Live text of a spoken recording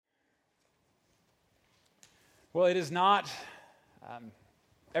Well, it is not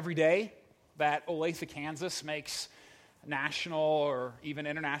every day that Olathe, Kansas makes national or even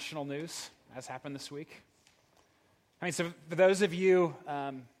international news, as happened this week. I mean, so for those of you,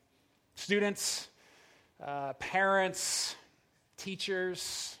 students, parents,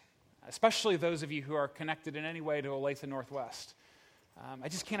 teachers, especially those of you who are connected in any way to Olathe Northwest, I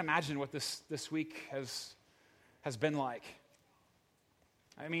just can't imagine what this week has been like.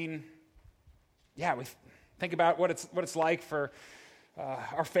 I mean, yeah, we think about what it's like for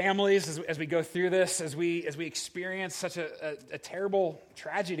our families as we go through this, as we experience such a terrible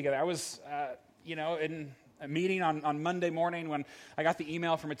tragedy together. I was, in a meeting on Monday morning when I got the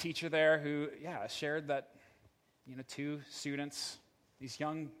email from a teacher there who, shared that, two students, these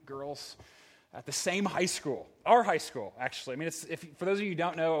young girls, at the same high school, our high school, actually. I mean, for those of you who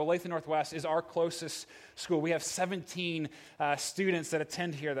don't know, Olathe Northwest is our closest school. We have 17 students that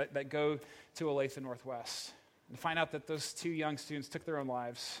attend here that go to Olathe Northwest. And to find out that those two young students took their own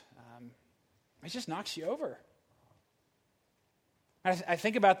lives, it just knocks you over. I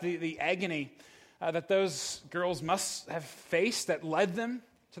think about the agony that those girls must have faced that led them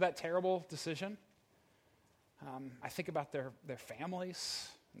to that terrible decision. I think about their families,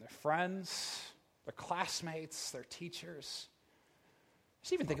 and their friends, their classmates, their teachers.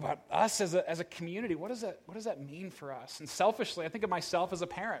 Just even think about us as a community. What does that mean for us? And selfishly, I think of myself as a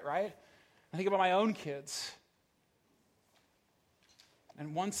parent, right? I think about my own kids.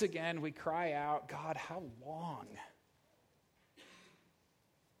 And once again, we cry out, God, how long?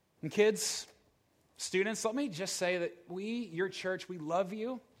 And kids, students, let me just say that your church, we love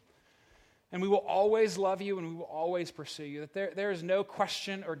you. And we will always love you and we will always pursue you. That there is no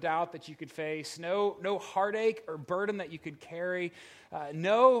question or doubt that you could face, no heartache or burden that you could carry,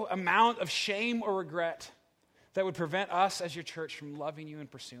 no amount of shame or regret that would prevent us as your church from loving you and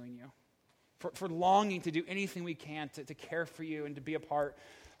pursuing you, for longing to do anything we can to care for you and to be a part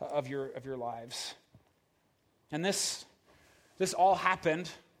of your lives. And this all happened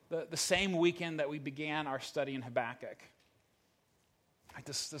the same weekend that we began our study in Habakkuk. Like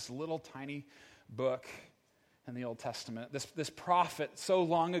this little tiny book in the Old Testament, this prophet so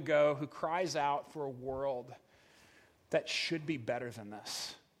long ago who cries out for a world that should be better than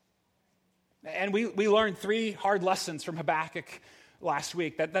this. And we learned 3 hard lessons from Habakkuk last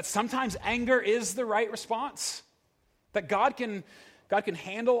week, that sometimes anger is the right response, that God can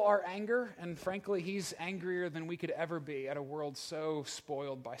handle our anger, and frankly, he's angrier than we could ever be at a world so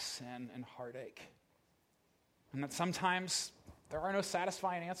spoiled by sin and heartache. And that sometimes there are no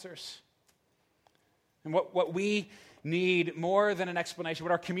satisfying answers. And what we need more than an explanation,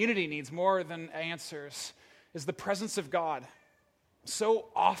 what our community needs more than answers, is the presence of God, so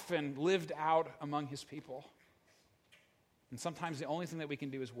often lived out among his people. And sometimes the only thing that we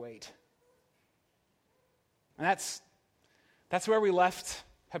can do is wait. And that's where we left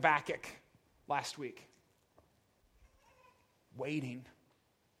Habakkuk last week. Waiting.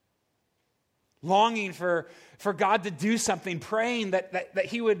 Longing for God to do something, praying that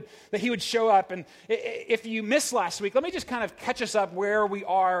he would show up. And if you missed last week, let me just kind of catch us up where we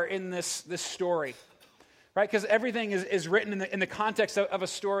are in this story, right? Because everything is written in the context of a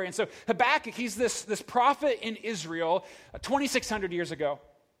story. And so Habakkuk, he's this prophet in Israel 2,600 years ago,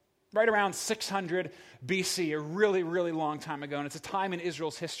 right around 600 BC, a really, really long time ago. And it's a time in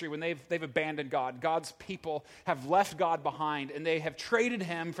Israel's history when they've abandoned God. God's people have left God behind, and they have traded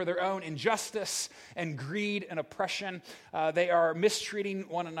him for their own injustice and greed and oppression. They are mistreating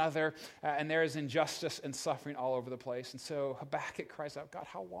one another, and there is injustice and suffering all over the place. And so Habakkuk cries out, God,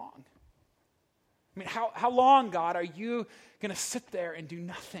 how long? I mean, how long, God, are you going to sit there and do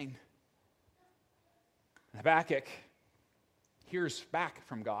nothing? And Habakkuk hears back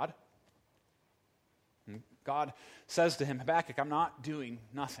from God. And God says to him, Habakkuk, I'm not doing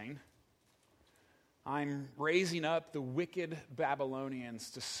nothing. I'm raising up the wicked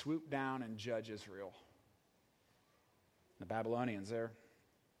Babylonians to swoop down and judge Israel. The Babylonians, they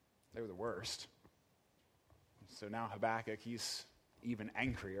were the worst. So now Habakkuk, he's even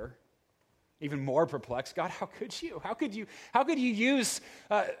angrier, even more perplexed. God, how could you? How could you use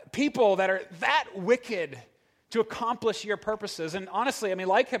people that are that wicked to accomplish your purposes? And honestly, I mean,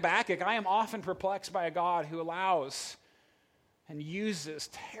 like Habakkuk, I am often perplexed by a God who allows and uses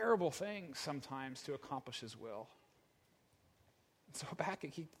terrible things sometimes to accomplish his will. And so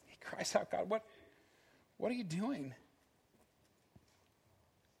Habakkuk, he cries out, God, what are you doing?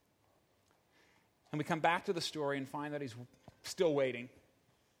 And we come back to the story and find that he's still waiting.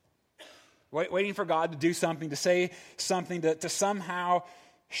 Waiting for God to do something, to say something, to somehow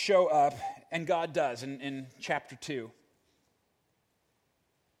show up. And God does in chapter 2.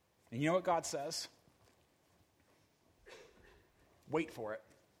 And you know what God says? wait for it.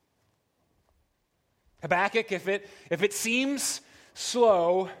 Habakkuk, if it seems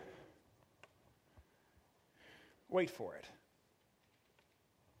slow, wait for it.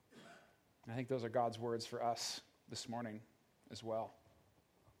 I think those are God's words for us this morning as well.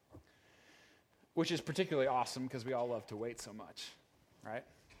 Which is particularly awesome because we all love to wait so much, right?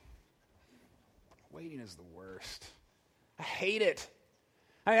 Waiting is the worst. I hate it.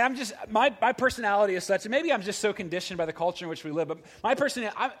 I mean, I'm just, my personality is such, and maybe I'm just so conditioned by the culture in which we live, but my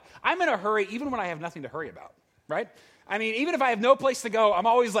personality, I'm in a hurry even when I have nothing to hurry about, right? I mean, even if I have no place to go, I'm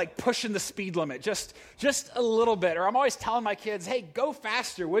always like pushing the speed limit just a little bit. Or I'm always telling my kids, hey, go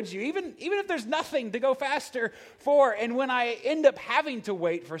faster, would you? Even if there's nothing to go faster for. And when I end up having to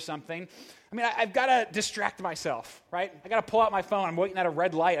wait for something, I mean, I've got to distract myself, right? I got to pull out my phone. I'm waiting at a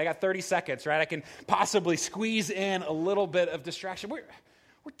red light. I got 30 seconds, right? I can possibly squeeze in a little bit of distraction. We're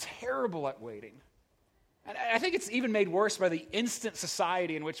terrible at waiting. And I think it's even made worse by the instant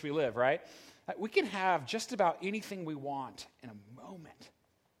society in which we live, right? We can have just about anything we want in a moment.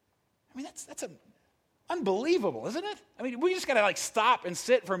 I mean, that's unbelievable, isn't it? I mean, we just got to like stop and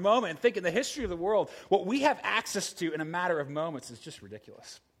sit for a moment and think in the history of the world, what we have access to in a matter of moments is just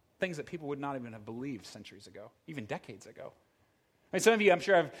ridiculous. Things that people would not even have believed centuries ago, even decades ago. I mean, some of you, I'm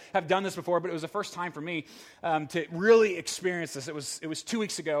sure, have done this before, but it was the first time for me to really experience this. It was 2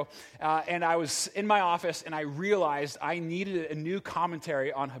 weeks ago, and I was in my office, and I realized I needed a new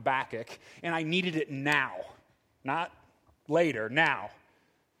commentary on Habakkuk, and I needed it now, not later, now.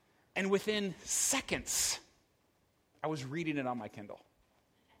 And within seconds, I was reading it on my Kindle.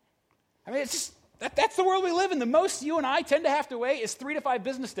 I mean, it's just, that's the world we live in. The most you and I tend to have to wait is 3 to 5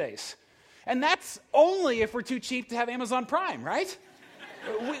 business days. And that's only if we're too cheap to have Amazon Prime, right?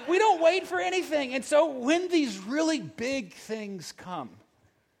 We don't wait for anything. And so when these really big things come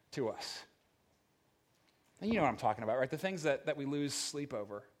to us, and you know what I'm talking about, right? The things that we lose sleep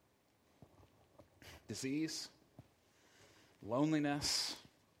over. Disease, loneliness,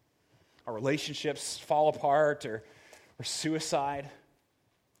 our relationships fall apart, or suicide.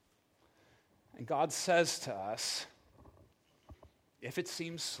 And God says to us, if it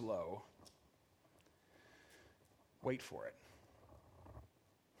seems slow, wait for it.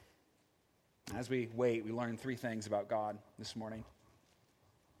 As we wait, we learn 3 things about God this morning.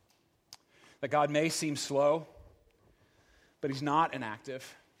 That God may seem slow, but he's not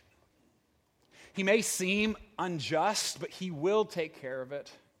inactive. He may seem unjust, but he will take care of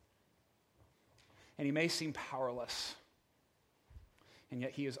it. And he may seem powerless, and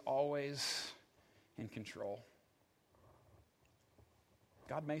yet he is always in control.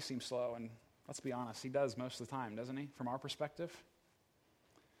 God may seem slow, and let's be honest, he does most of the time, doesn't he, from our perspective?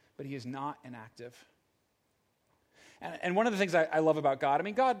 But he is not inactive. And one of the things I love about God,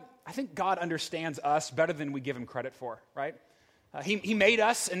 I think God understands us better than we give him credit for, right? He made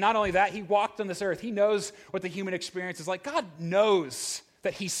us, and not only that, he walked on this earth. He knows what the human experience is like. God knows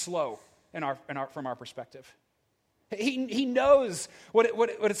that he's slow from our perspective. He knows what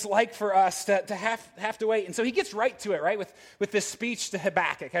it's like for us to have to wait. And so he gets right to it, right, with this speech to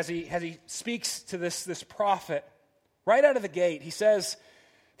Habakkuk as he speaks to this prophet. Right out of the gate, he says,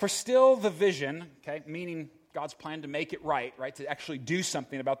 for still the vision, okay, meaning God's plan to make it right, to actually do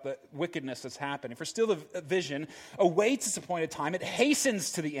something about the wickedness that's happening. For still the vision awaits its appointed time. It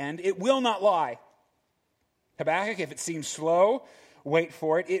hastens to the end. It will not lie. Habakkuk, if it seems slow, wait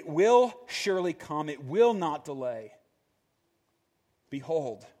for it. It will surely come. It will not delay.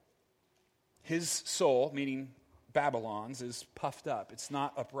 Behold, his soul, meaning Babylon's, is puffed up. It's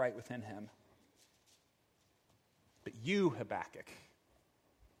not upright within him. But you, Habakkuk,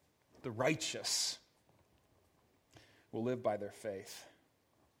 the righteous, will live by their faith.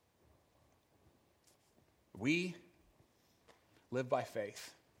 We live by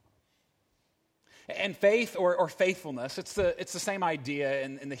faith. And faith or faithfulness, it's the same idea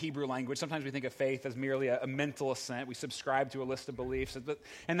in the Hebrew language. Sometimes we think of faith as merely a mental assent. We subscribe to a list of beliefs. But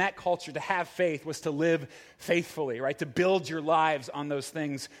in that culture, to have faith was to live faithfully, right? To build your lives on those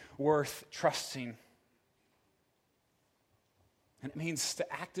things worth trusting. And it means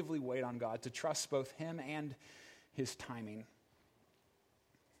to actively wait on God, to trust both him and his timing.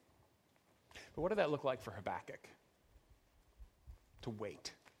 But what did that look like for Habakkuk? To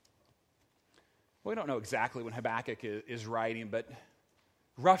wait. Well, we don't know exactly when Habakkuk is writing, but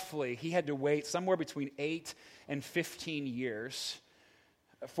roughly he had to wait somewhere between 8 and 15 years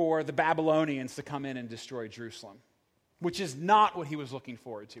for the Babylonians to come in and destroy Jerusalem, which is not what he was looking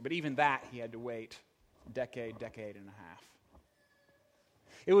forward to. But even that he had to wait a decade and a half.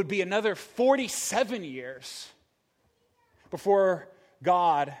 It would be another 47 years before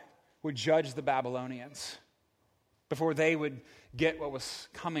God would judge the Babylonians. before they would get what was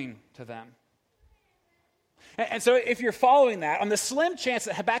coming to them. And so if you're following that, on the slim chance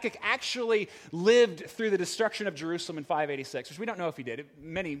that Habakkuk actually lived through the destruction of Jerusalem in 586, which we don't know if he did.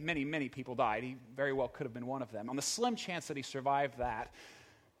 Many, many, many people died. He very well could have been one of them. On the slim chance that he survived that,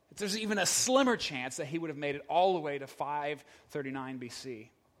 there's even a slimmer chance that he would have made it all the way to 539 BC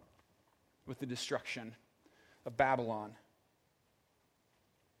with the destruction of Babylon.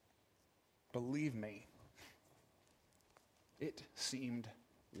 Believe me, it seemed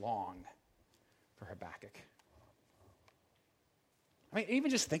long for Habakkuk. I mean, even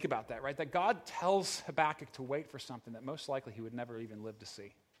just think about that, right? That God tells Habakkuk to wait for something that most likely he would never even live to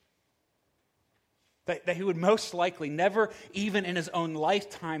see. That he would most likely never, even in his own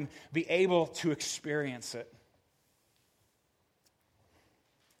lifetime, be able to experience it.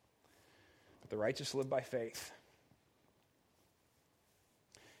 But the righteous live by faith.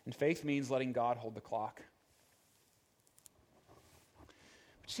 And faith means letting God hold the clock.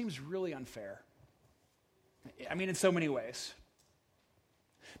 Which seems really unfair. I mean, in so many ways.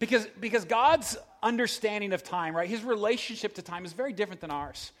 Because God's understanding of time, right, his relationship to time is very different than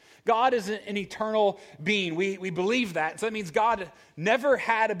ours. God is an eternal being. We believe that. So that means God never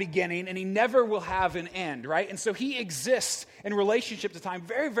had a beginning and he never will have an end, right? And so he exists in relationship to time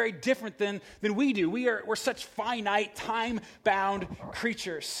very, very different than we do. We're such finite, time-bound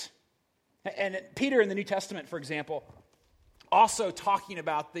creatures. And Peter in the New Testament, for example, also talking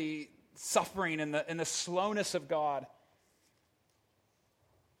about the suffering and the slowness of God.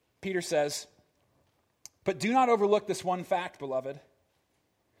 Peter says, "But do not overlook this one fact, beloved,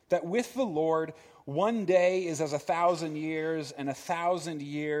 that with the Lord, one day is as 1,000 years, and 1,000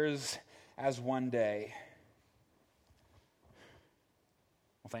 years as one day."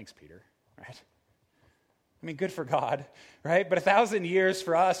 Well, thanks, Peter, right? I mean, good for God, right? But 1,000 years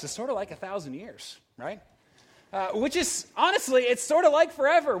for us is sort of like 1,000 years, right? Which is, honestly, it's sort of like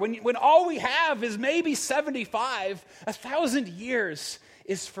forever. When all we have is maybe 75, 1,000 years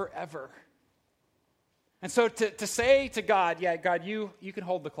is forever. And so to say to God, yeah, God, you can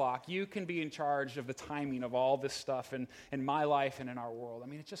hold the clock. You can be in charge of the timing of all this stuff in my life and in our world. I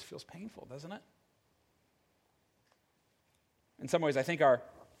mean, it just feels painful, doesn't it? In some ways, I think our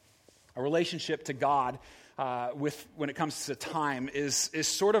relationship to God when it comes to time is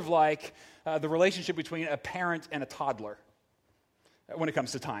sort of like the relationship between a parent and a toddler when it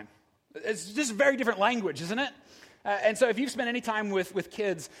comes to time. It's just very different language, isn't it? And so if you've spent any time with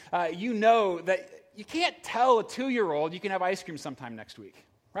kids, you know that you can't tell a 2-year-old you can have ice cream sometime next week,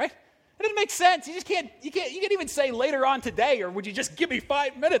 right? It doesn't make sense. You can't even say later on today, or would you just give me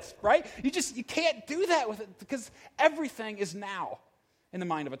 5 minutes, right? You can't do that with it because everything is now in the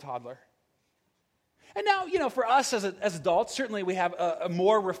mind of a toddler. And now, for us as adults, certainly we have a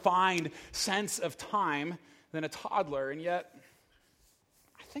more refined sense of time than a toddler, and yet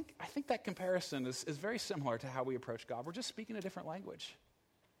I think that comparison is very similar to how we approach God. We're just speaking a different language.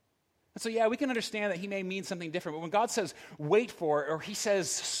 And so, yeah, we can understand that he may mean something different, but when God says wait for it, or he says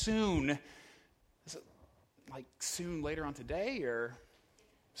soon, is it like soon later on today, or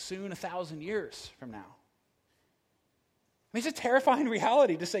soon 1,000 years from now? I mean, it's a terrifying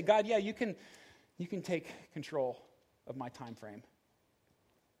reality to say, God, yeah, you can take control of my time frame.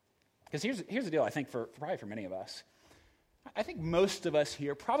 Because here's the deal, I think, probably for many of us. I think most of us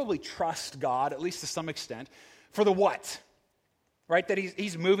here probably trust God, at least to some extent, for the what, right? That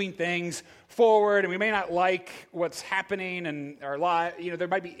he's moving things forward, and we may not like what's happening in our life. There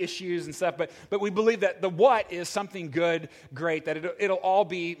might be issues and stuff, but we believe that the what is something good, great, that it'll all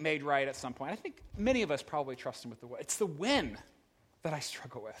be made right at some point. I think many of us probably trust him with the what. It's the when that I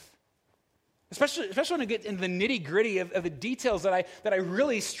struggle with. Especially when I get into the nitty-gritty of the details that I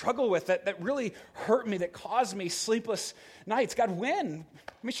really struggle with, that really hurt me, that cause me sleepless nights. God, when?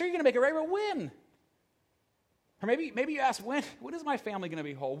 I'm sure you're going to make it right, but when? Or maybe you ask, when is my family going to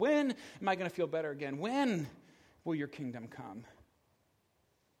be whole? When am I going to feel better again? When will your kingdom come?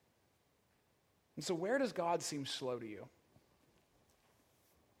 And so where does God seem slow to you?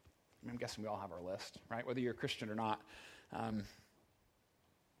 I'm guessing we all have our list, right? Whether you're a Christian or not.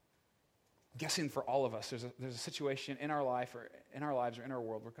 Guessing for all of us, there's a situation in our life or in our lives or in our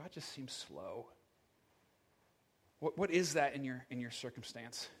world where God just seems slow. What is that in your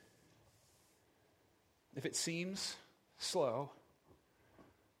circumstance? If it seems slow,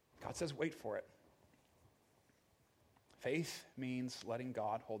 God says wait for it. Faith means letting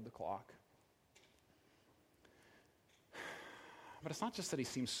God hold the clock. But it's not just that he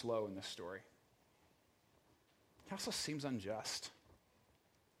seems slow in this story. He also seems unjust.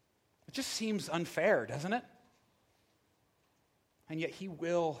 It just seems unfair, doesn't it? And yet he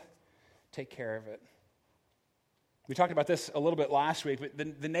will take care of it. We talked about this a little bit last week, but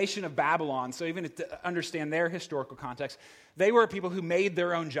the nation of Babylon, so even to understand their historical context, they were people who made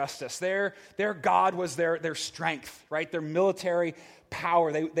their own justice. Their God was their strength, right? Their military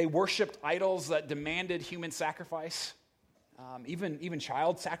power. They worshipped idols that demanded human sacrifice, even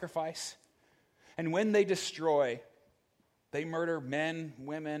child sacrifice. And when they destroy, they murder men,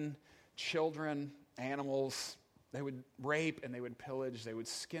 women, children, animals. They would rape and they would pillage. They would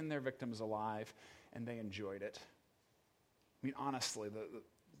skin their victims alive, and they enjoyed it. I mean, honestly,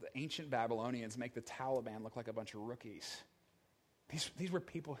 the ancient Babylonians make the Taliban look like a bunch of rookies. These were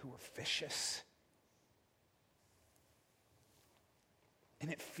people who were vicious.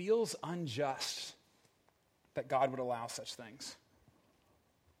 And it feels unjust that God would allow such things.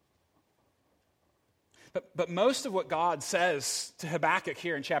 But most of what God says to Habakkuk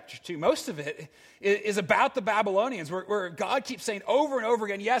here in chapter 2, most of it is about the Babylonians, where God keeps saying over and over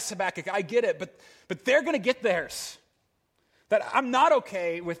again, yes, Habakkuk, I get it, but they're going to get theirs. That I'm not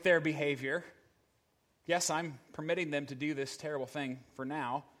okay with their behavior. Yes, I'm permitting them to do this terrible thing for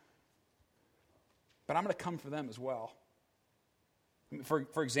now, but I'm going to come for them as well.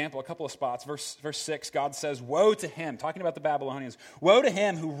 For example, a couple of spots. Verse 6, God says, woe to him, talking about the Babylonians, woe to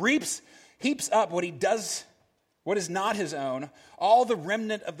him who heaps up what is not his own. All the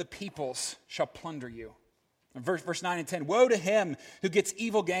remnant of the peoples shall plunder you. And verse 9 and 10, woe to him who gets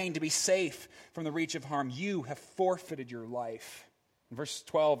evil gain to be safe from the reach of harm. You have forfeited your life. In verse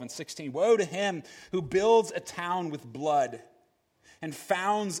 12 and 16, woe to him who builds a town with blood and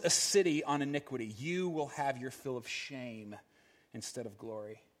founds a city on iniquity. You will have your fill of shame instead of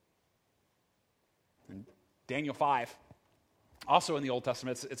glory. And Daniel 5. Also in the Old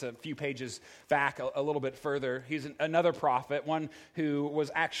Testament, it's a few pages back, a little bit further. He's another prophet, one who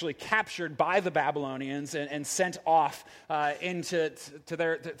was actually captured by the Babylonians and sent off into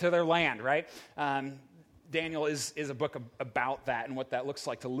their land, right? Daniel is a book about that and what that looks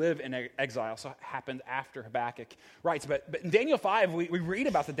like to live in exile. So it happened after Habakkuk writes. But in Daniel 5, we read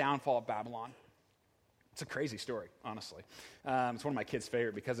about the downfall of Babylon. It's a crazy story, honestly. It's one of my kids'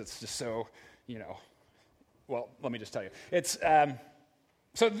 favorite because it's just so, well, let me just tell you. It's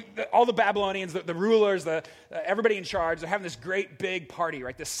all the Babylonians, the rulers, everybody in charge, they're having this great big party,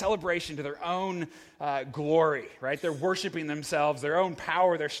 right? This celebration to their own glory, right? They're worshiping themselves, their own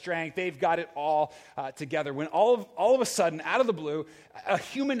power, their strength. They've got it all together. When all of a sudden, out of the blue, a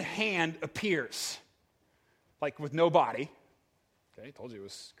human hand appears, like with no body. Okay, told you it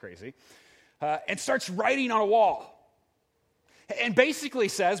was crazy. And starts writing on a wall. And basically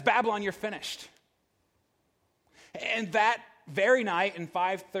says, Babylon, you're finished. And that very night in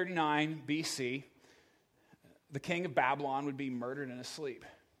 539 BC, the king of Babylon would be murdered in his sleep.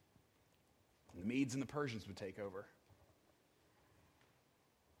 The Medes and the Persians would take over.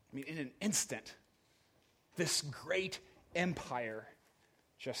 I mean, in an instant, this great empire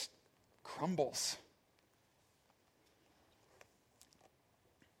just crumbles.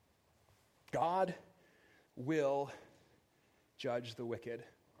 God will judge the wicked.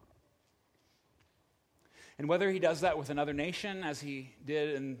 And whether he does that with another nation, as he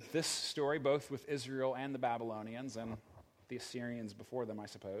did in this story, both with Israel and the Babylonians and the Assyrians before them, I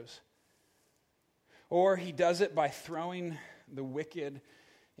suppose, or he does it by throwing the wicked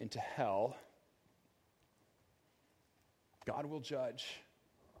into hell, God will judge.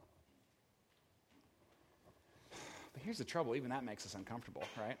 But here's the trouble, even that makes us uncomfortable,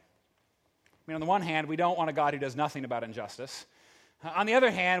 right? I mean, on the one hand, we don't want a God who does nothing about injustice. On the other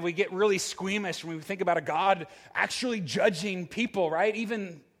hand, we get really squeamish when we think about a God actually judging people, right?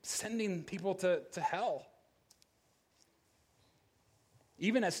 Even sending people to hell.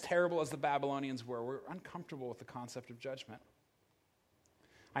 Even as terrible as the Babylonians were, we're uncomfortable with the concept of judgment.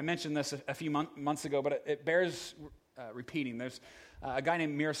 I mentioned this a few months ago, but it bears repeating. There's a guy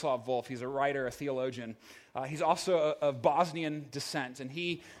named Miroslav Volf. He's a writer, a theologian. He's also of Bosnian descent, and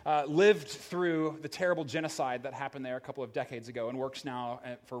he lived through the terrible genocide that happened there a couple of decades ago and works now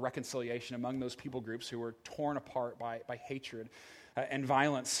for reconciliation among those people groups who were torn apart by hatred and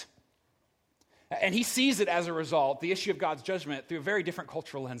violence. And he sees it as a result, the issue of God's judgment, through a very different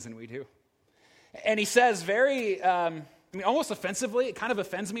cultural lens than we do. And he says almost offensively, it kind of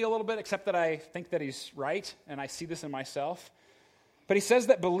offends me a little bit, except that I think that he's right, and I see this in myself. But he says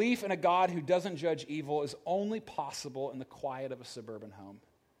that belief in a God who doesn't judge evil is only possible in the quiet of a suburban home.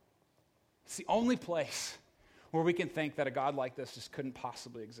 It's the only place where we can think that a God like this just couldn't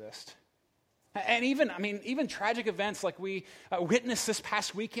possibly exist. And even tragic events like we witnessed this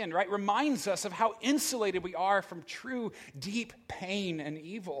past weekend, right, reminds us of how insulated we are from true, deep pain and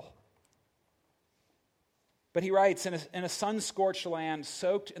evil. But he writes, in a sun-scorched land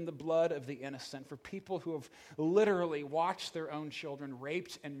soaked in the blood of the innocent, for people who have literally watched their own children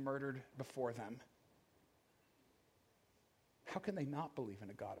raped and murdered before them, how can they not believe in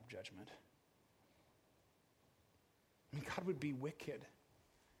a God of judgment? I mean, God would be wicked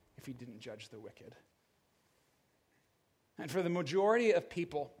if he didn't judge the wicked. And for the majority of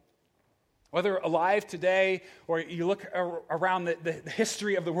people, whether alive today or you look around the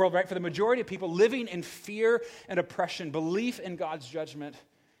history of the world, right? For the majority of people living in fear and oppression, belief in God's judgment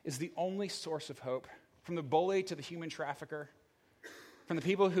is the only source of hope. From the bully to the human trafficker, from the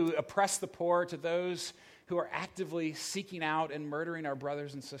people who oppress the poor to those who are actively seeking out and murdering our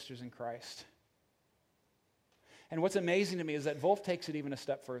brothers and sisters in Christ. And what's amazing to me is that Volf takes it even a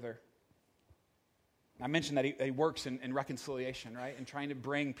step further. I mentioned that he works in reconciliation, right? And trying to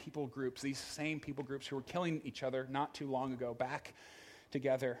bring people groups, these same people groups who were killing each other not too long ago, back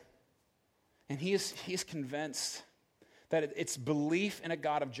together. And he is convinced that it's belief in a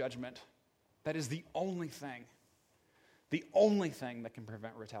God of judgment that is the only thing that can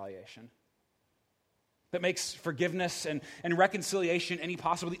prevent retaliation, that makes forgiveness and reconciliation any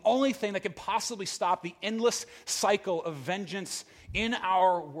possible. The only thing that can possibly stop the endless cycle of vengeance in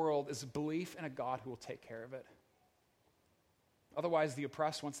our world is belief in a God who will take care of it. Otherwise, the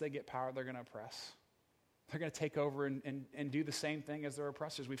oppressed, once they get power, they're going to oppress. They're going to take over and do the same thing as their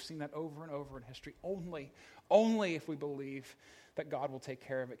oppressors. We've seen that over and over in history. Only if we believe that God will take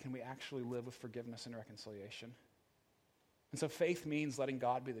care of it can we actually live with forgiveness and reconciliation. And so faith means letting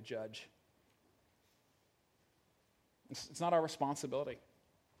God be the judge. It's not our responsibility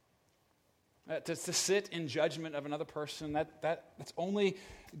to sit in judgment of another person. That's only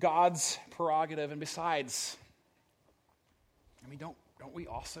God's prerogative. And besides, I mean, don't we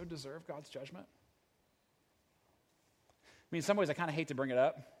also deserve God's judgment? I mean, in some ways, I kind of hate to bring it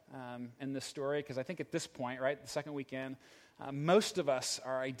up in this story because I think at this point, right, the second weekend, most of us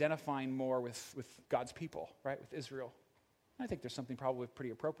are identifying more with God's people, right, with Israel. And I think there's something probably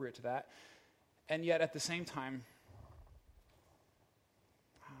pretty appropriate to that. And yet, at the same time,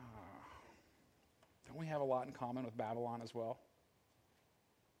 don't we have a lot in common with Babylon as well?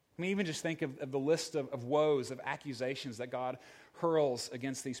 I mean, even just think of the list of woes, of accusations that God hurls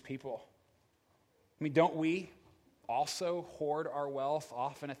against these people. I mean, don't we also hoard our wealth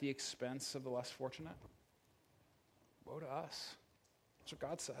often at the expense of the less fortunate? Woe to us. That's what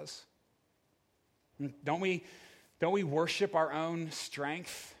God says. And don't we worship our own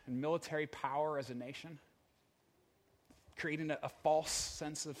strength and military power as a nation, creating a false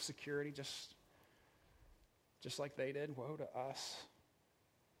sense of security just like they did? Woe to us.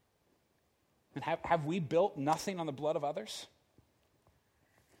 And have we built nothing on the blood of others?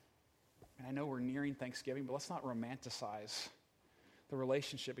 And I know we're nearing Thanksgiving, but let's not romanticize the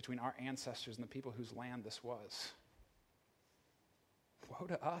relationship between our ancestors and the people whose land this was. Woe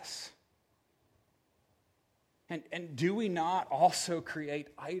to us. And do we not also create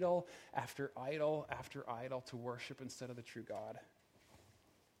idol after idol after idol to worship instead of the true God?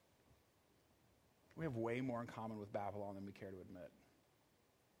 We have way more in common with Babylon than we care to admit.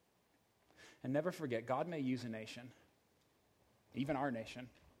 And never forget, God may use a nation, even our nation,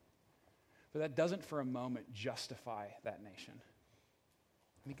 but that doesn't for a moment justify that nation.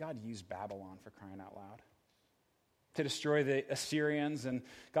 I mean, God used Babylon, for crying out loud, to destroy the Assyrians, and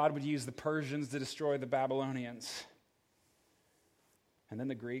God would use the Persians to destroy the Babylonians. And then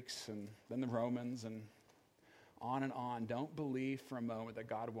the Greeks, and then the Romans, and on and on. Don't believe for a moment that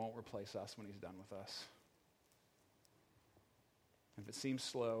God won't replace us when he's done with us. If it seems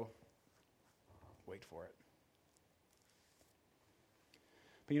slow, wait for it.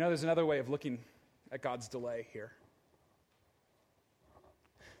 But there's another way of looking at God's delay here.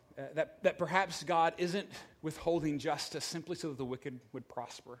 That perhaps God isn't withholding justice simply so that the wicked would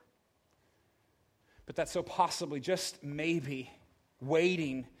prosper, but that so possibly, just maybe,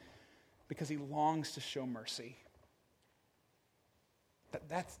 waiting because he longs to show mercy.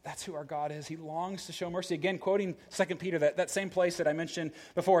 That's who our God is. He longs to show mercy. Again, quoting 2 Peter, that same place that I mentioned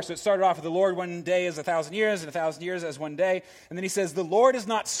before. So it started off with the Lord, one day is 1,000 years, and 1,000 years as one day. And then he says, the Lord is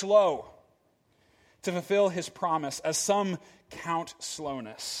not slow to fulfill his promise, as some count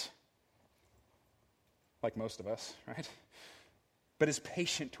slowness. Like most of us, right? But is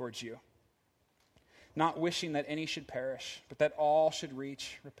patient towards you, not wishing that any should perish, but that all should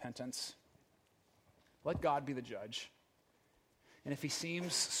reach repentance. Let God be the judge. And if he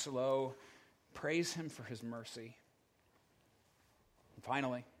seems slow, praise him for his mercy. And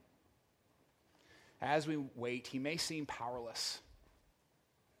finally, as we wait, he may seem powerless,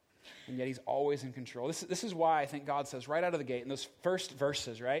 and yet he's always in control. This is why I think God says right out of the gate in those first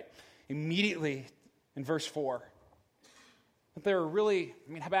verses, right? Immediately in verse 4. But there are really,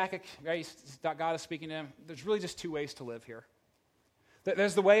 Habakkuk, right, God is speaking to him. There's really just two ways to live here.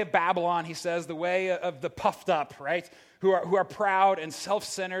 There's the way of Babylon, he says, the way of the puffed up, right, who are proud and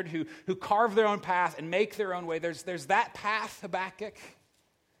self-centered, who carve their own path and make their own way. There's that path, Habakkuk.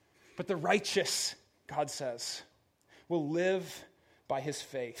 But the righteous, God says, will live by his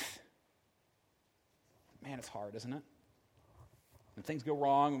faith. Man, it's hard, isn't it? When things go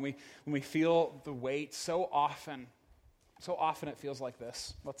wrong, when we feel the weight, so often it feels like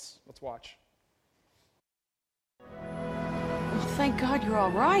this. Let's watch. Well, thank God you're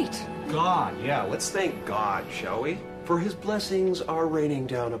all right. God, yeah, let's thank God, shall we? For his blessings are raining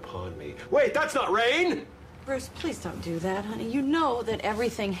down upon me. Wait, that's not rain! Bruce, please don't do that, honey. You know that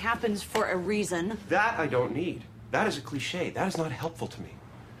everything happens for a reason. That I don't need. That is a cliche. That is not helpful to me.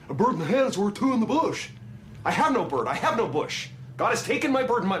 A bird in the hand is worth two in the bush. I have no bird. I have no bush. God has taken my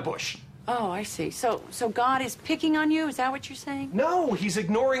bird and my bush. Oh, I see. So God is picking on you? Is that what you're saying? No, he's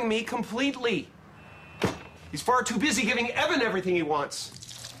ignoring me completely. He's far too busy giving Evan everything he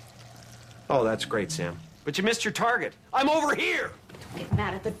wants. Oh, that's great, Sam. But you missed your target. I'm over here. Don't get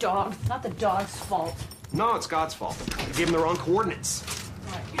mad at the dog. It's not the dog's fault. No, it's God's fault. I gave him the wrong coordinates.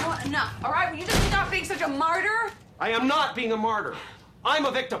 All right, you know what? Enough. All right, will you just stop being such a martyr? I am not being a martyr. I'm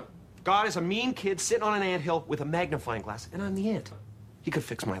a victim. God is a mean kid sitting on an anthill with a magnifying glass, and I'm the ant. He could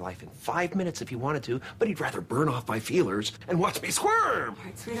fix my life in 5 minutes if he wanted to, but he'd rather burn off my feelers and watch me squirm. All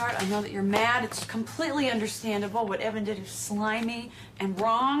right, sweetheart, I know that you're mad. It's completely understandable. What Evan did is slimy and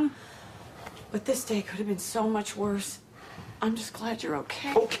wrong. But this day could have been so much worse. I'm just glad you're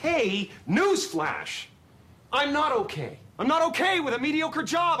okay. Okay? Newsflash. I'm not okay. I'm not okay with a mediocre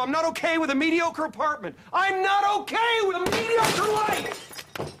job. I'm not okay with a mediocre apartment. I'm not okay with a mediocre life.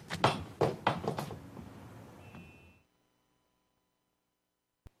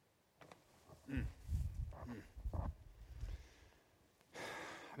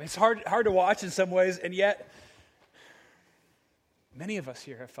 It's hard to watch in some ways, and yet many of us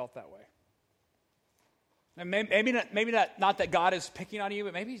here have felt that way. And maybe not that God is picking on you,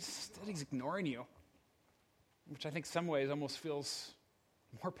 but maybe that he's ignoring you, which I think some ways almost feels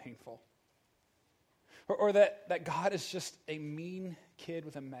more painful. Or that God is just a mean kid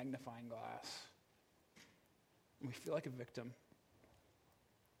with a magnifying glass. And we feel like a victim.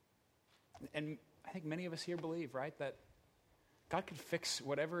 And I think many of us here believe, right, that God could fix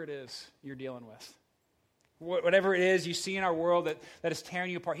whatever it is you're dealing with. Whatever it is you see in our world that is tearing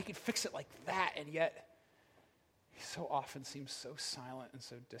you apart, he could fix it like that, and yet he so often seems so silent and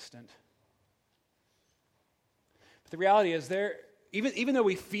so distant. But the reality is even though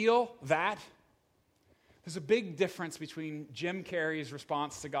we feel that, there's a big difference between Jim Carrey's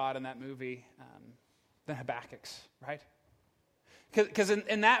response to God in that movie than Habakkuk's, right? Because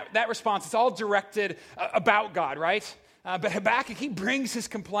in that response, it's all directed about God, right? But Habakkuk, he brings his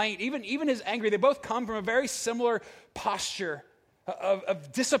complaint, even his anger. They both come from a very similar posture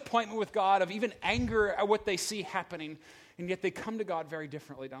of disappointment with God, of even anger at what they see happening. And yet they come to God very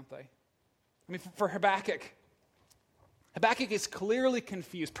differently, don't they? I mean, for Habakkuk is clearly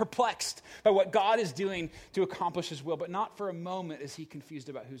confused, perplexed by what God is doing to accomplish his will, but not for a moment is he confused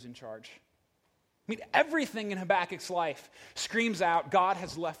about who's in charge. I mean, everything in Habakkuk's life screams out, God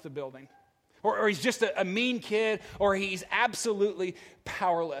has left the building. Or he's just a mean kid, or he's absolutely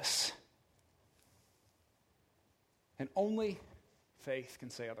powerless. And only faith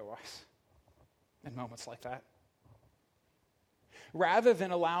can say otherwise in moments like that. Rather than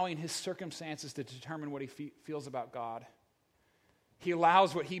allowing his circumstances to determine what he feels about God, he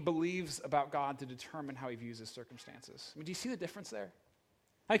allows what he believes about God to determine how he views his circumstances. I mean, do you see the difference there?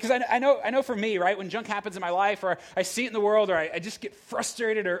 Because I know for me, right, when junk happens in my life, or I see it in the world, or I just get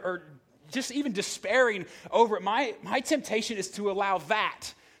frustrated or just even despairing over it, my temptation is to allow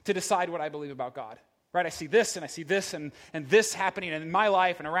that to decide what I believe about God. Right? I see this and I see this and this happening in my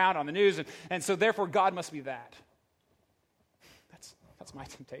life and around on the news, and so therefore God must be that. That's my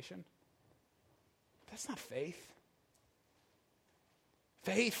temptation. That's not faith.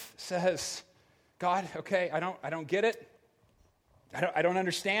 Faith says, God, okay, I don't get it. I don't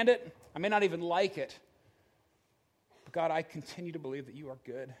understand it. I may not even like it. But God, I continue to believe that you are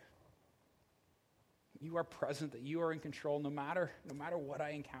good. You are present, that you are in control no matter what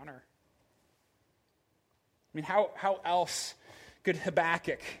I encounter. I mean, how else could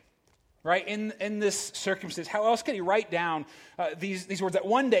Habakkuk, right, in this circumstance, how else could he write down these words that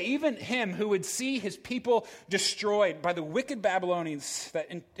one day, even him who would see his people destroyed by the wicked Babylonians,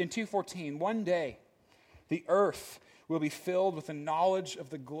 that in 2:14, one day the earth will be filled with the knowledge of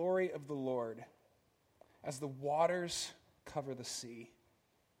the glory of the Lord as the waters cover the sea.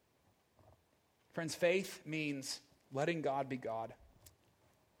 Friends, faith means letting God be God,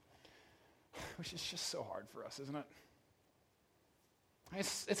 which is just so hard for us, isn't it?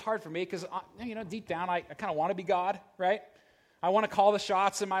 It's hard for me because, deep down, I kind of want to be God, right? I want to call the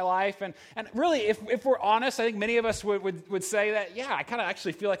shots in my life. And really, if we're honest, I think many of us would say that, yeah, I kind of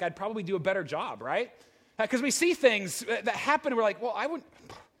actually feel like I'd probably do a better job, right? Because we see things that happen and we're like, well, I wouldn't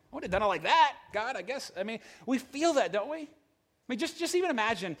have done it like that, God, I guess. I mean, we feel that, don't we? I mean, just even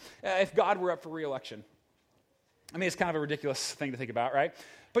imagine if God were up for re-election. I mean, it's kind of a ridiculous thing to think about, right?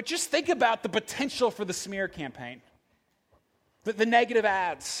 But just think about the potential for the smear campaign. The negative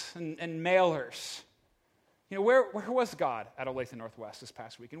ads and mailers. Where was God at Olathe Northwest this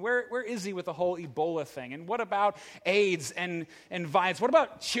past week? And where is he with the whole Ebola thing? And what about AIDS and violence? What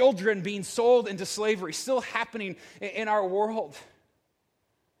about children being sold into slavery still happening in our world?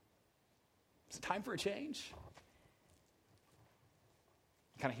 Is it time for a change?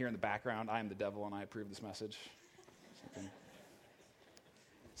 Kind of hear in the background, I am the devil and I approve this message.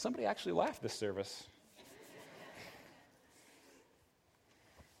 Somebody actually laughed this service.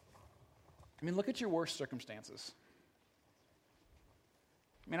 I mean, look at your worst circumstances.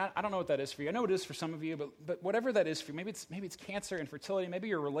 I mean, I don't know what that is for you. I know it is for some of you, but whatever that is for you, maybe it's cancer, infertility, maybe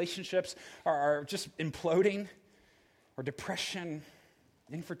your relationships are just imploding, or depression,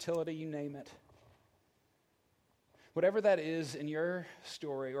 infertility, you name it. Whatever that is in your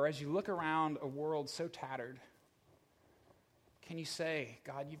story, or as you look around a world so tattered, can you say,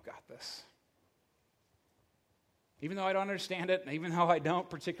 God, you've got this? Even though I don't understand it, and even though I don't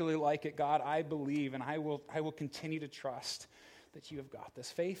particularly like it, God, I believe and I will continue to trust that you have got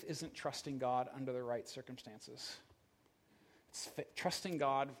this. Faith isn't trusting God under the right circumstances. It's trusting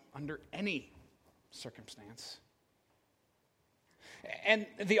God under any circumstance. And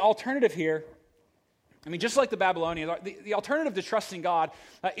the alternative here, I mean, just like the Babylonians, the alternative to trusting God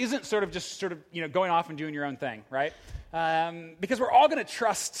isn't sort of going off and doing your own thing, right? Because we're all going to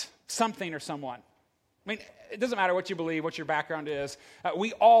trust something or someone. I mean, it doesn't matter what you believe, what your background is.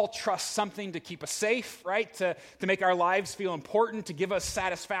 We all trust something to keep us safe, right? To make our lives feel important, to give us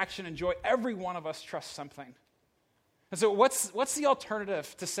satisfaction and joy. Every one of us trusts something. And so what's the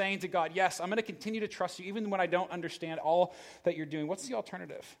alternative to saying to God, yes, I'm going to continue to trust you even when I don't understand all that you're doing? What's the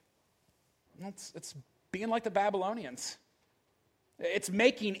alternative? It's being like the Babylonians. It's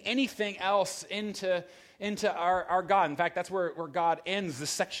making anything else into our God. In fact, that's where God ends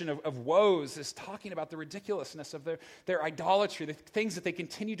this section of woes, is talking about the ridiculousness of their idolatry, the things that they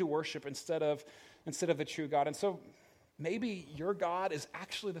continue to worship instead of the true God. And so maybe your God is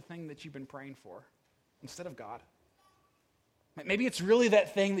actually the thing that you've been praying for instead of God. Maybe it's really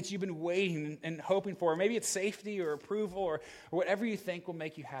that thing that you've been waiting and hoping for. Maybe it's safety or approval or whatever you think will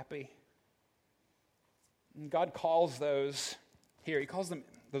make you happy. And God calls those here, he calls them,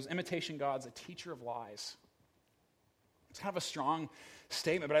 those imitation gods, a teacher of lies. It's kind of a strong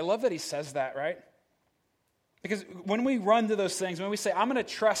statement, but I love that he says that, right? Because when we run to those things, when we say, I'm going to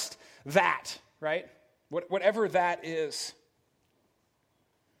trust that, right? Whatever that is,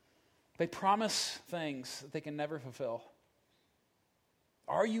 they promise things that they can never fulfill.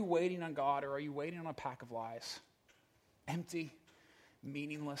 Are you waiting on God, or are you waiting on a pack of lies? Empty,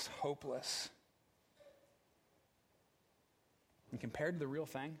 meaningless, hopeless. And compared to the real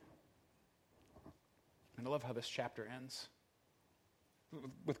thing, and I love how this chapter ends.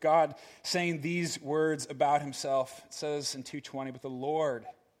 With God saying these words about himself, it says in 2:20, but the Lord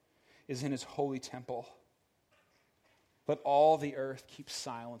is in his holy temple. Let all the earth keep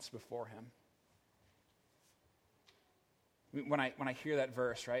silence before him. When I hear that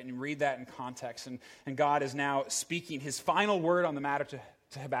verse, right, and read that in context, and God is now speaking his final word on the matter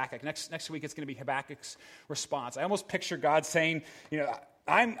to Habakkuk. Next week it's going to be Habakkuk's response. I almost picture God saying,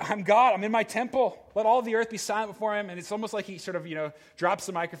 I'm God, I'm in my temple. Let all the earth be silent before him. And it's almost like he sort of, drops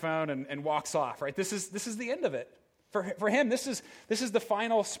the microphone and walks off, right? This is the end of it. For him, this is the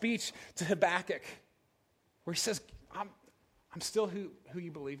final speech to Habakkuk, where he says, I'm still who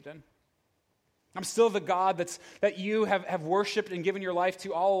you believed in. I'm still the God that you have worshipped and given your life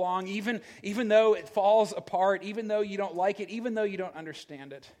to all along, even though it falls apart, even though you don't like it, even though you don't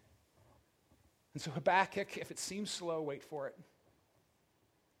understand it. And so Habakkuk, if it seems slow, wait for it.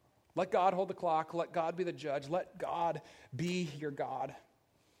 Let God hold the clock. Let God be the judge. Let God be your God.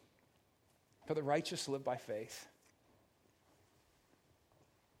 For the righteous live by faith.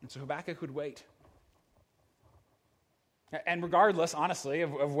 And so Habakkuk would wait. And regardless, honestly,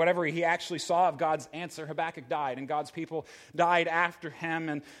 of whatever he actually saw of God's answer, Habakkuk died, and God's people died after him,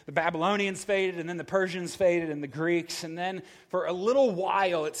 and the Babylonians faded, and then the Persians faded, and the Greeks, and then for a little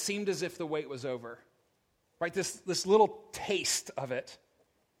while, it seemed as if the wait was over, right? This little taste of it.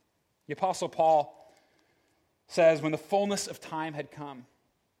 The Apostle Paul says, when the fullness of time had come,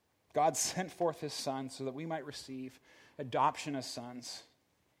 God sent forth his Son so that we might receive adoption as sons.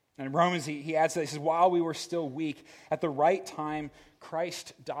 And in Romans, he adds that, he says, while we were still weak, at the right time,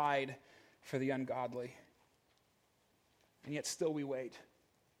 Christ died for the ungodly. And yet still we wait.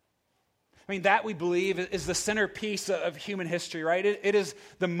 I mean, that we believe is the centerpiece of human history, right? It is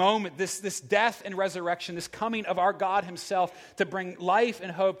the moment, this death and resurrection, this coming of our God himself to bring life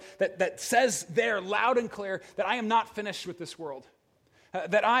and hope that says there loud and clear that I am not finished with this world.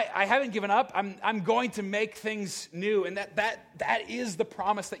 That I haven't given up. I'm going to make things new. And that is the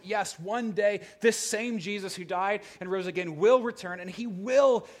promise that, yes, one day this same Jesus who died and rose again will return and he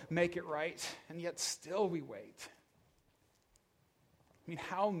will make it right. And yet still we wait. I mean,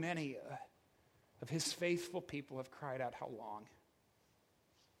 how many of his faithful people have cried out, how long?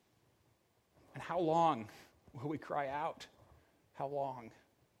 And how long will we cry out? How long?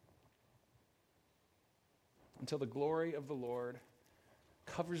 Until the glory of the Lord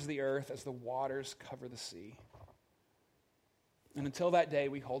covers the earth as the waters cover the sea. And until that day,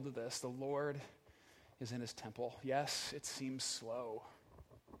 we hold to this: the Lord is in his temple. Yes, it seems slow,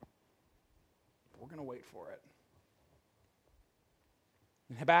 but we're going to wait for it.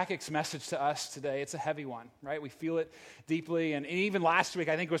 And Habakkuk's message to us today, it's a heavy one, right? We feel it deeply. And even last week,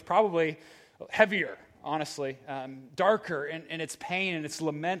 I think it was probably heavier, honestly, darker in its pain and its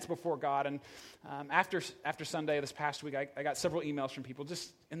lament before God. And after Sunday this past week, I got several emails from people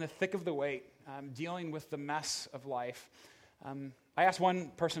just in the thick of the wait, dealing with the mess of life. I asked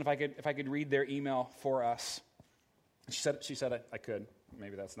one person if I could read their email for us. She said I could.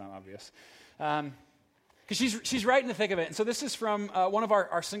 Maybe that's not obvious. Because she's right in the thick of it. And so this is from one of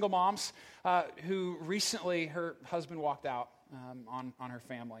our single moms who recently, her husband walked out on her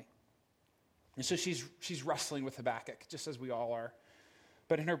family. And so she's wrestling with Habakkuk, just as we all are.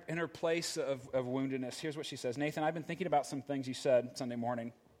 But in her place of woundedness, here's what she says. Nathan, I've been thinking about some things you said Sunday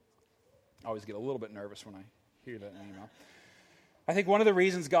morning. I always get a little bit nervous when I hear that in an email. I think one of the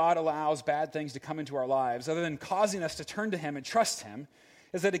reasons God allows bad things to come into our lives, other than causing us to turn to him and trust him,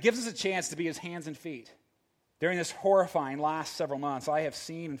 is that it gives us a chance to be his hands and feet. During this horrifying last several months, I have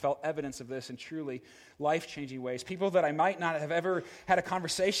seen and felt evidence of this in truly life-changing ways. People that I might not have ever had a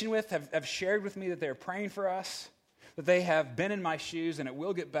conversation with have shared with me that they're praying for us, that they have been in my shoes and it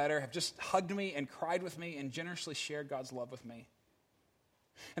will get better, have just hugged me and cried with me and generously shared God's love with me.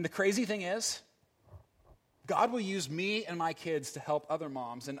 And the crazy thing is, God will use me and my kids to help other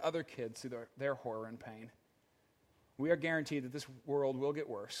moms and other kids through their horror and pain. We are guaranteed that this world will get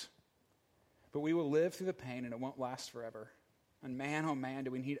worse. But we will live through the pain and it won't last forever. And man, oh man,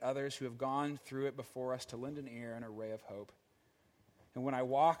 do we need others who have gone through it before us to lend an ear and a ray of hope. And when I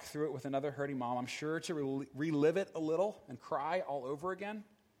walk through it with another hurting mom, I'm sure to relive it a little and cry all over again.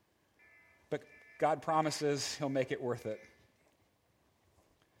 But God promises he'll make it worth it.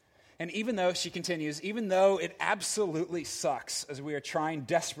 And even though, she continues, even though it absolutely sucks as we are trying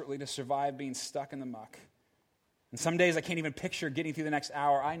desperately to survive being stuck in the muck, and some days I can't even picture getting through the next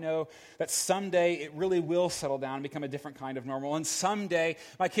hour, I know that someday it really will settle down and become a different kind of normal. And someday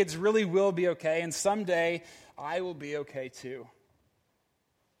my kids really will be okay. And someday I will be okay too.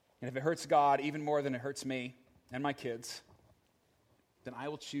 And if it hurts God even more than it hurts me and my kids, then I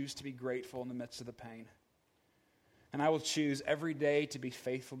will choose to be grateful in the midst of the pain. And I will choose every day to be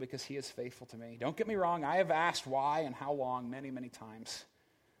faithful because he is faithful to me. Don't get me wrong, I have asked why and how long many, many times.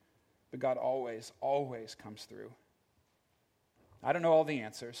 But God always, always comes through. I don't know all the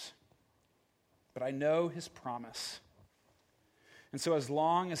answers, but I know his promise. And so as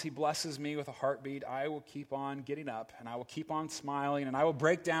long as he blesses me with a heartbeat, I will keep on getting up, and I will keep on smiling, and I will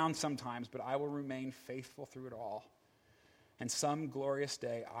break down sometimes, but I will remain faithful through it all. And some glorious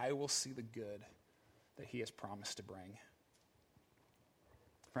day, I will see the good that he has promised to bring.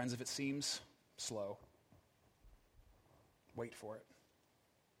 Friends, if it seems slow, wait for it.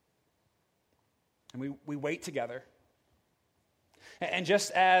 And we wait together. And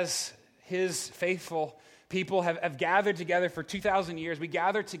just as his faithful people have gathered together for 2,000 years, we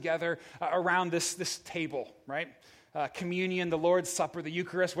gather together around this table, right? Communion, the Lord's Supper, the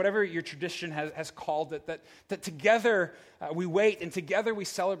Eucharist, whatever your tradition has called it, that together we wait and together we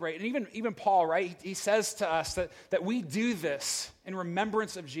celebrate. And even Paul, right, he says to us that we do this in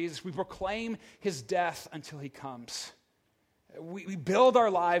remembrance of Jesus. We proclaim his death until he comes. We build our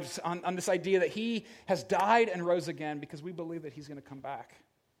lives on this idea that he has died and rose again because we believe that he's going to come back.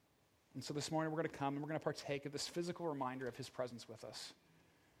 And so this morning we're going to come and we're going to partake of this physical reminder of his presence with us.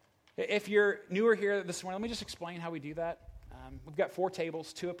 If you're newer here this morning, let me just explain how we do that. We've got 4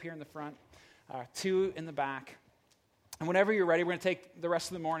 tables, 2 up here in the front, 2 in the back. And whenever you're ready, we're going to take the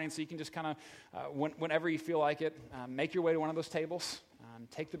rest of the morning, so you can just kind of, whenever you feel like it, make your way to one of those tables,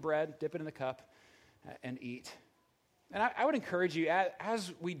 take the bread, dip it in the cup, and eat. And I would encourage you,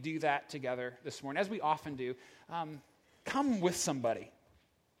 as we do that together this morning, as we often do, come with somebody.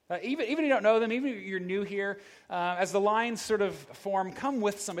 Even if you don't know them, even if you're new here, as the lines sort of form, come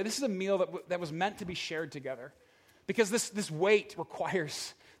with somebody. This is a meal that was meant to be shared together, because this wait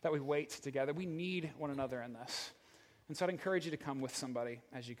requires that we wait together. We need one another in this. And so I'd encourage you to come with somebody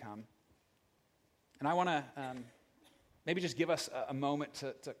as you come. And I want to maybe just give us a moment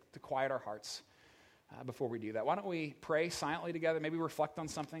to quiet our hearts before we do that. Why don't we pray silently together, maybe reflect on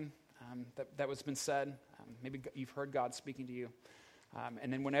something that was been said. Maybe you've heard God speaking to you.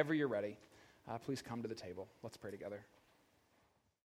 And then whenever you're ready, please come to the table. Let's pray together.